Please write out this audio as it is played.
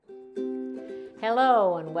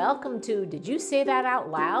Hello and welcome to Did You Say That Out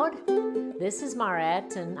Loud? This is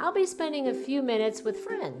Marette and I'll be spending a few minutes with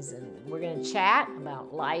friends and we're going to chat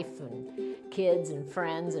about life and kids and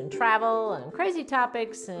friends and travel and crazy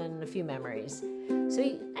topics and a few memories. So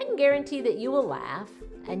I can guarantee that you will laugh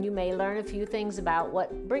and you may learn a few things about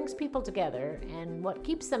what brings people together and what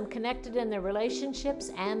keeps them connected in their relationships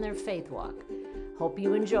and their faith walk. Hope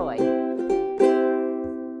you enjoy.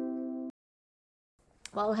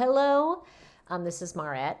 Well, hello. This is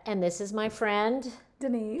Marette, and this is my friend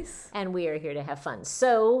Denise. And we are here to have fun.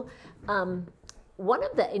 So, one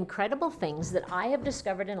of the incredible things that I have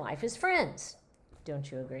discovered in life is friends. Don't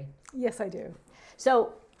you agree? Yes, I do.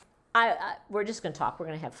 So, we're just going to talk. We're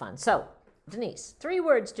going to have fun. So, Denise, 3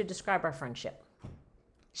 words to describe our friendship.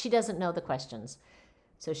 She doesn't know the questions,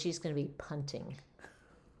 so she's going to be punting.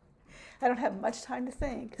 I don't have much time to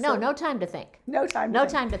think. No time to think. No time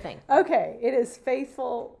to think. Okay, it is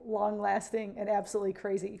faithful, long-lasting, and absolutely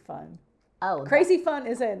crazy fun. Oh, crazy fun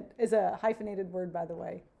is a hyphenated word, by the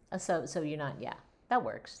way. So you're not, yeah, that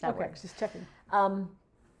works. That works. Just checking.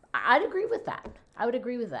 I'd agree with that. I would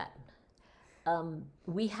agree with that.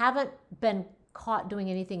 We haven't been caught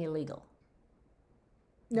doing anything illegal.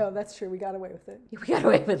 No, that's true. We got away with it. We got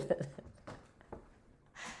away with it.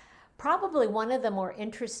 Probably one of the more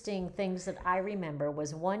interesting things that I remember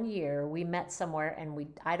was one year we met somewhere and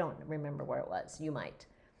I don't remember where it was. You might.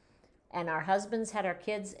 And our husbands had our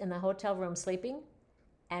kids in the hotel room sleeping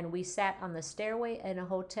and we sat on the stairway in a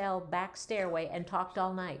hotel back stairway and talked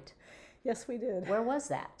all night. Yes, we did. Where was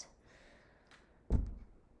that?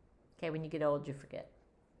 Okay, when you get old, you forget.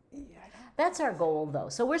 Yeah. That's our goal, though.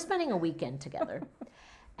 So we're spending a weekend together.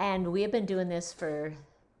 And we have been doing this for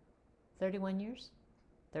 31 years.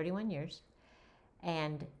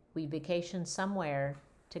 And we vacation somewhere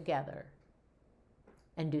together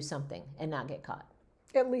and do something and not get caught.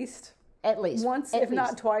 At least once, if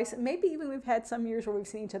not twice. Maybe even we've had some years where we've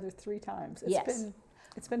seen each other 3 times.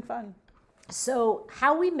 It's been fun. So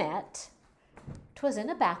how we met, 'twas in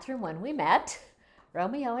a bathroom when we met,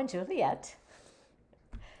 Romeo and Juliet.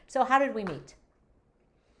 So how did we meet?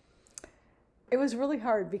 It was really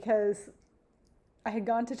hard because I had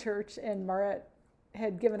gone to church and Marette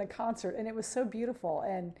had given a concert and it was so beautiful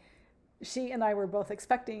and she and I were both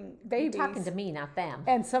expecting babies. You're talking to me, not them.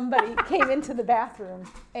 And somebody came into the bathroom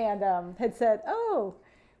and had said, "Oh,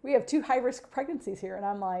 we have 2 high-risk pregnancies here." And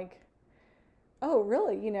I'm like, "Oh,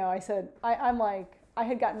 really?" You know, I said, I'm like, I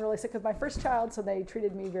had gotten really sick with my first child, so they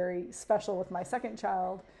treated me very special with my second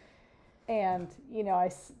child. And, you know, I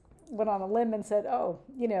went on a limb and said, "Oh,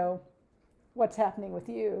 you know, what's happening with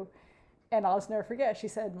you?" And I'll just never forget, she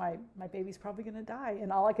said, my baby's probably going to die.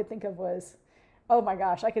 And all I could think of was, oh my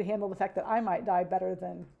gosh, I could handle the fact that I might die better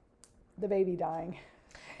than the baby dying.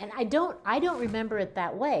 And I don't remember it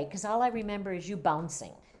that way because all I remember is you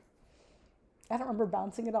bouncing. I don't remember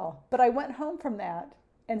bouncing at all. But I went home from that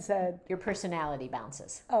and said... Your personality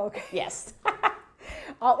bounces. Oh, okay. Yes.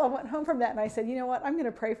 I went home from that and I said, you know what, I'm going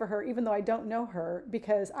to pray for her even though I don't know her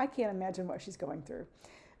because I can't imagine what she's going through.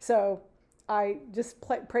 So I just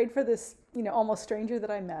prayed for this, you know, almost stranger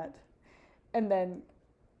that I met. And then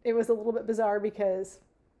it was a little bit bizarre because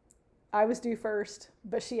I was due first,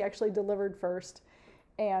 but she actually delivered first.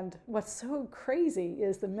 And what's so crazy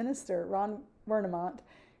is the minister, Ron Wernimont,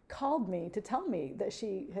 called me to tell me that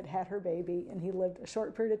she had had her baby and he lived a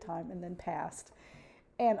short period of time and then passed.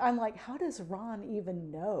 And I'm like, how does Ron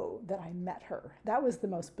even know that I met her? That was the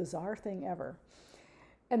most bizarre thing ever.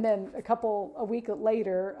 And then a week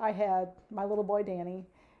later, I had my little boy, Danny,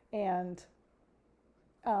 and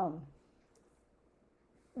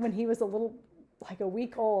when he was like a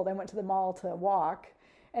week old, I went to the mall to walk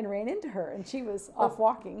and ran into her, and she was off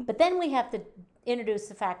walking. But then we have to introduce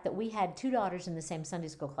the fact that we had 2 daughters in the same Sunday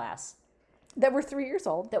school class. That were 3 years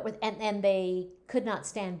old. And they could not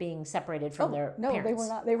stand being separated from their parents. No, they were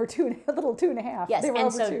not. They were 2.5. Yes, they were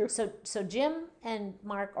and over 2. So Jim and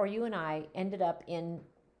Mark, or you and I, ended up in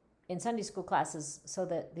Sunday school classes so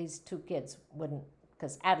that these 2 kids wouldn't,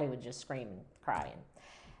 because Adley would just scream and cry.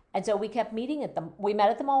 And so we kept meeting at them. We met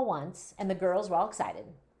at the mall once, and the girls were all excited.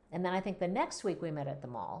 And then I think the next week we met at the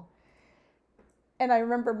mall. And I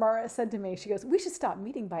remember Mara said to me, she goes, "We should stop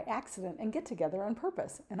meeting by accident and get together on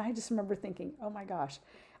purpose." And I just remember thinking, oh my gosh,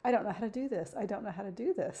 I don't know how to do this. I don't know how to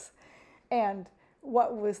do this. And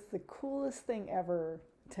what was the coolest thing ever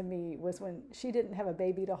to me was when she didn't have a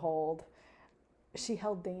baby to hold, she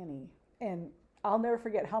held Danny. And I'll never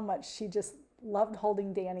forget how much she just loved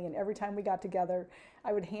holding Danny. And every time we got together,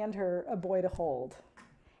 I would hand her a boy to hold.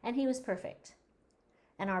 And he was perfect.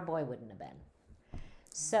 And our boy wouldn't have been.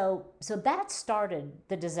 So that started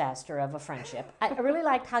the disaster of a friendship. I really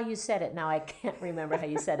liked how you said it. Now I can't remember how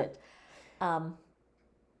you said it.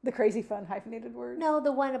 The crazy fun hyphenated word? No,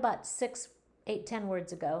 the one about 6, 8, 10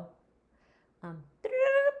 words ago.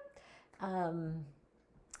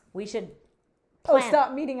 We should plan.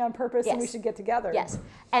 Stop meeting on purpose and we Yes. should get together. Yes.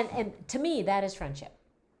 And to me, that is friendship.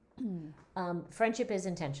 Friendship is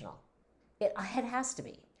intentional. It has to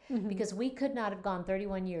be. Because we could not have gone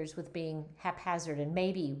 31 years with being haphazard and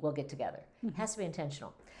maybe we'll get together. It has to be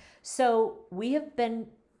intentional. So we've been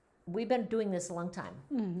doing this a long time,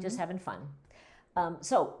 just having fun.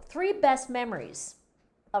 So 3 best memories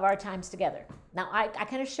of our times together. Now I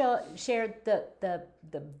kind of shared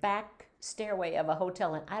the back stairway of a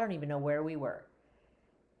hotel, and I don't even know where we were.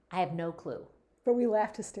 I have no clue. But we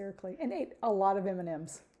laughed hysterically and ate a lot of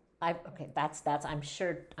M&Ms. Okay, that's I'm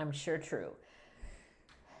sure true.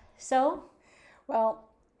 So, well,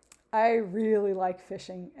 I really like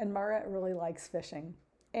fishing, and Maret really likes fishing,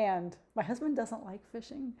 and my husband doesn't like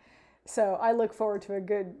fishing, so I look forward to a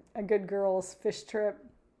good girls fish trip,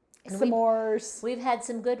 and s'mores. We've had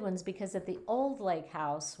some good ones because at the old lake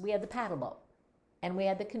house we had the paddle boat, and we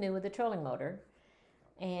had the canoe with the trolling motor,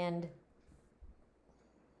 and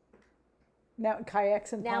now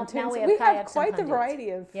kayaks and now pontoons. we have we kayaks have quite and the pontoons.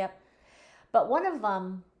 variety of. Yep. But one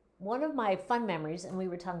of my fun memories, and we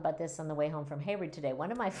were talking about this on the way home from Hayward today,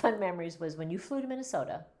 one of my fun memories was when you flew to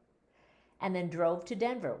Minnesota and then drove to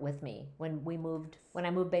Denver with me when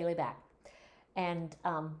I moved Bailey back. And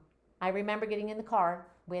I remember getting in the car.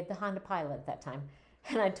 We had the Honda Pilot at that time.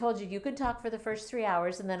 And I told you could talk for the first 3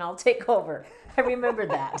 hours and then I'll take over. I remember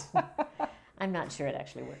that. I'm not sure it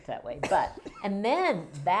actually worked that way. And then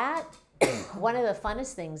one of the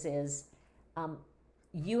funnest things is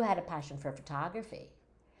you had a passion for photography.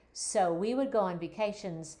 So we would go on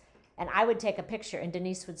vacations and I would take a picture and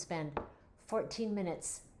Denise would spend 14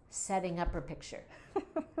 minutes setting up her picture.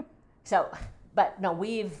 So, but no,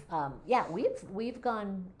 we've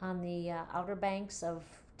gone on the Outer Banks of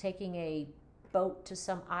taking a boat to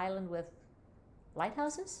some island with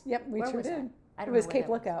lighthouses. Yep, we sure did. It was Cape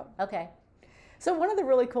Lookout. Okay. So one of the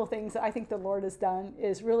really cool things that I think the Lord has done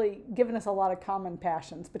is really given us a lot of common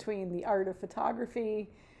passions between the art of photography,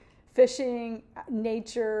 fishing,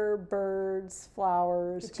 nature, birds,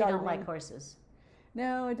 flowers, But you gardening. don't like horses.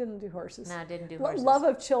 No, I didn't do horses. No, I didn't do horses. Love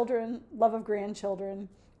of children, love of grandchildren.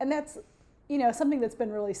 And that's, something that's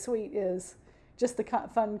been really sweet is just the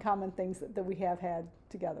fun common things that we have had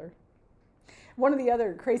together. One of the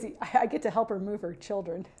other crazy, I get to help her move her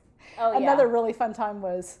children. Oh, yeah. Another really fun time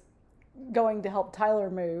was going to help Tyler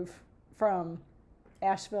move from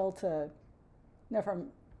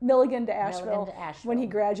Milligan to Asheville when he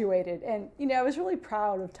graduated. And, I was really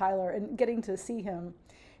proud of Tyler and getting to see him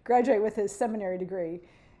graduate with his seminary degree.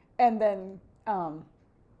 And then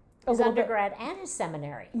his undergrad and his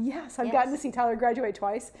seminary. Yes, I've gotten to see Tyler graduate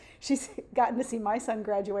twice. She's gotten to see my son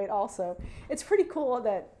graduate also. It's pretty cool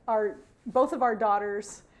that both of our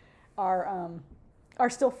daughters are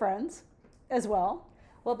still friends as well.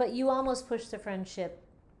 Well, but you almost pushed the friendship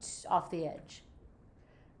off the edge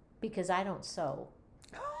because I don't sew.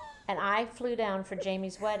 And I flew down for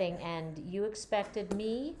Jamie's wedding and you expected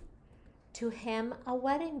me to hem a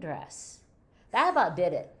wedding dress. That about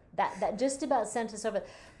did it. That just about sent us over.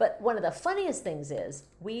 But one of the funniest things is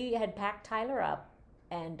we had packed Tyler up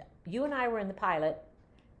and you and I were in the Pilot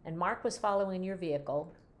and Mark was following your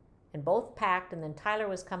vehicle and both packed and then Tyler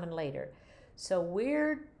was coming later. So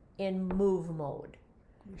we're in move mode.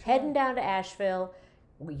 Heading down to Asheville,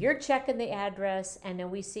 you're checking the address, and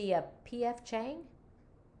then we see a P.F. Chang.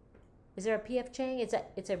 Is there a P.F. Chang?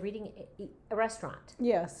 It's a restaurant.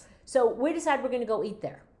 Yes. So we decide we're going to go eat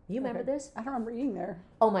there. You remember this? I don't remember eating there.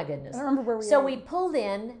 Oh my goodness. I don't remember where we So ate. we pulled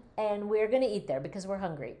in, and we're going to eat there because we're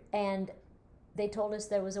hungry. And they told us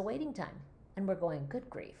there was a waiting time. And we're going, good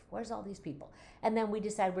grief, where's all these people? And then we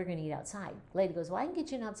decide we're going to eat outside. Lady goes, well, I can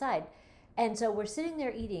get you in outside. And so we're sitting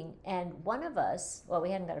there eating, and one of us, well,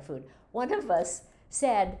 we hadn't got our food, one of us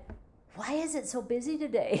said, why is it so busy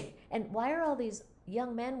today? And why are all these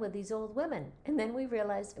young men with these old women? And then we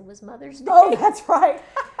realized it was Mother's Day. Oh, that's right.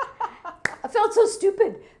 I felt so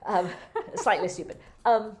stupid, slightly stupid.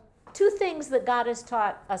 2 things that God has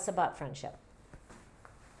taught us about friendship.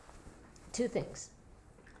 2 things.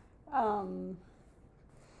 One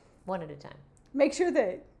at a time. Make sure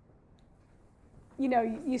that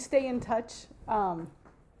you stay in touch.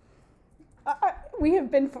 We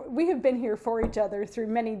have been here for each other through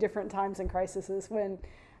many different times and crises.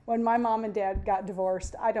 When my mom and dad got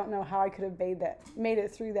divorced, I don't know how I could have made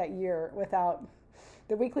it through that year without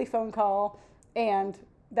the weekly phone call and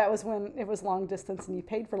that was when it was long distance and you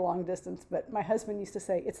paid for long distance. But my husband used to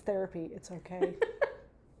say, it's therapy. It's okay.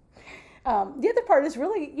 The other part is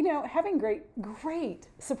really, having great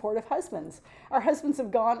supportive husbands. Our husbands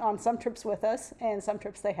have gone on some trips with us and some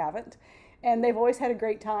trips they haven't. And they've always had a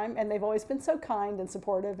great time, and they've always been so kind and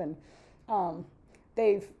supportive. And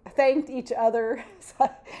they've thanked each other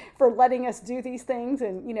for letting us do these things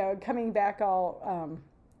and, coming back all,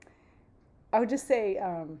 I would just say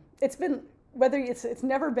it's been, whether it's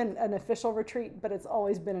never been an official retreat, but it's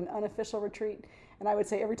always been an unofficial retreat. And I would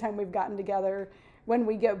say every time we've gotten together, when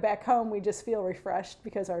we go back home, we just feel refreshed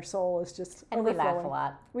because our soul is just and overflowing. we laugh a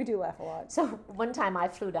lot. We do laugh a lot. So one time I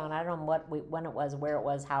flew down, I don't know when it was, where it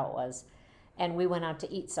was, how it was, and we went out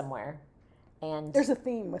to eat somewhere. And there's a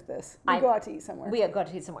theme with this. We go out to eat somewhere. We go out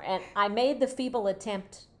to eat somewhere. And I made the feeble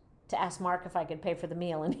attempt to ask Mark if I could pay for the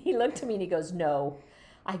meal. And he looked at me and he goes, "No,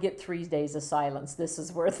 I get 3 days of silence. This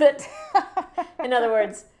is worth it." In other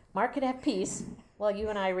words, Mark could have peace while you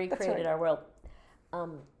and I recreated our world.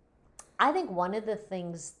 I think one of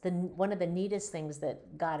the neatest things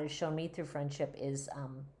that God has shown me through friendship is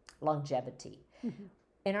longevity. Mm-hmm.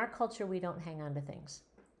 In our culture, we don't hang on to things.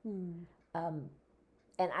 Mm.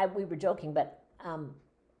 We were joking, but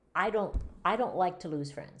I don't like to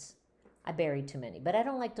lose friends. I bury too many, but I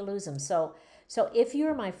don't like to lose them. So if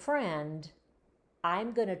you're my friend,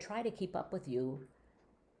 I'm going to try to keep up with you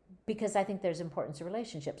because I think there's importance to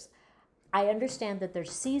relationships. I understand that there's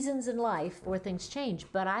seasons in life where things change,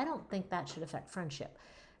 but I don't think that should affect friendship.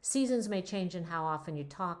 Seasons may change in how often you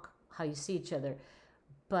talk, how you see each other,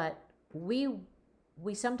 but we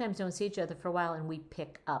sometimes don't see each other for a while and we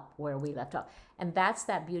pick up where we left off. And that's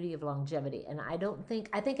that beauty of longevity. And I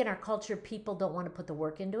think in our culture, people don't want to put the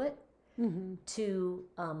work into it. Mm-hmm.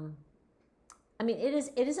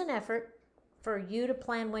 It is an effort for you to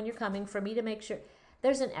plan when you're coming, for me to make sure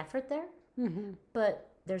there's an effort there, mm-hmm. but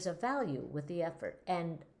there's a value with the effort.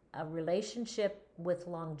 And a relationship with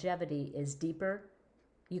longevity is deeper.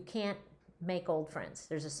 You can't make old friends.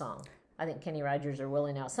 There's a song. I think Kenny Rogers or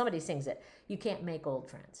Willie Nelson, somebody sings it. You can't make old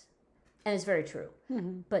friends. And it's very true.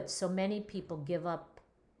 Mm-hmm. But so many people give up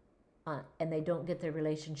and they don't get their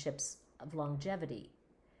relationships of longevity.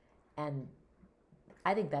 And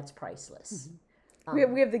I think that's priceless.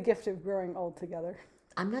 Mm-hmm. We have the gift of growing old together.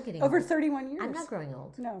 I'm not getting over old. 31 years. I'm not growing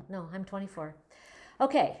old. No, I'm 24.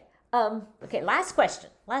 Okay. Last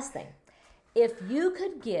question. Last thing. If you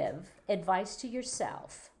could give advice to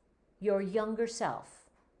yourself, your younger self,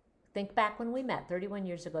 think back when we met 31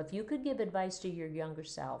 years ago. If you could give advice to your younger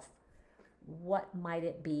self, what might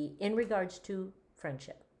it be in regards to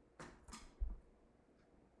friendship?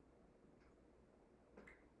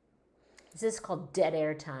 This is called dead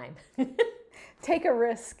air time. Take a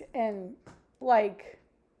risk and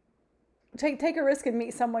take a risk and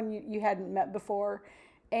meet someone you hadn't met before.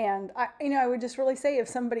 And I would just really say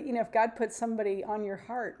if God puts somebody on your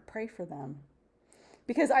heart, pray for them.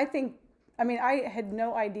 Because I had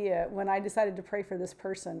no idea when I decided to pray for this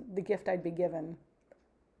person, the gift I'd be given.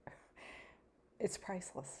 It's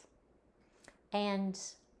priceless. And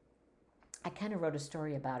I kind of wrote a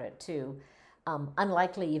story about it too.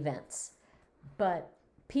 Unlikely events. But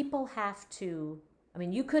people have to,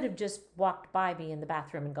 you could have just walked by me in the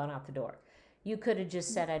bathroom and gone out the door. You could have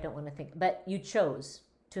just said, I don't want to think, but you chose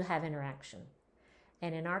to have interaction.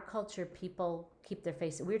 And in our culture, people keep their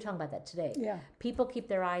faces. We were talking about that today. Yeah. People keep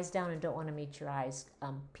their eyes down and don't want to meet your eyes.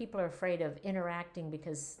 People are afraid of interacting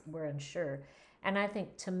because we're unsure. And I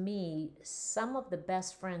think, to me, some of the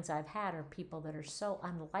best friends I've had are people that are so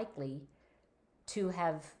unlikely to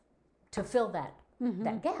fill that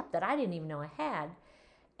gap that I didn't even know I had.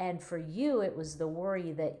 And for you, it was the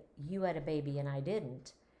worry that you had a baby and I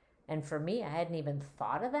didn't. And for me, I hadn't even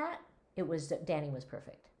thought of that. It was that Danny was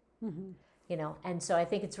perfect. Mm-hmm. And so I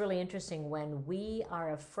think it's really interesting when we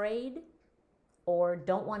are afraid or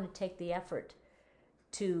don't want to take the effort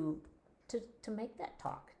to make that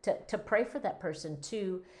talk, to pray for that person,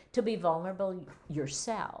 to be vulnerable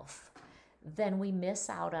yourself, then we miss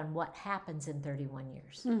out on what happens in 31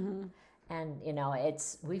 years. Mm-hmm. And,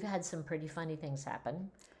 we've had some pretty funny things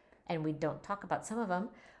happen, and we don't talk about some of them,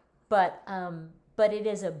 but it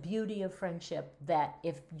is a beauty of friendship that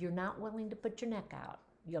if you're not willing to put your neck out,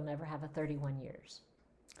 you'll never have a 31 years.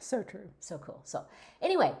 So true. So cool. So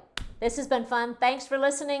anyway, this has been fun. Thanks for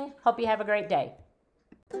listening. Hope you have a great day.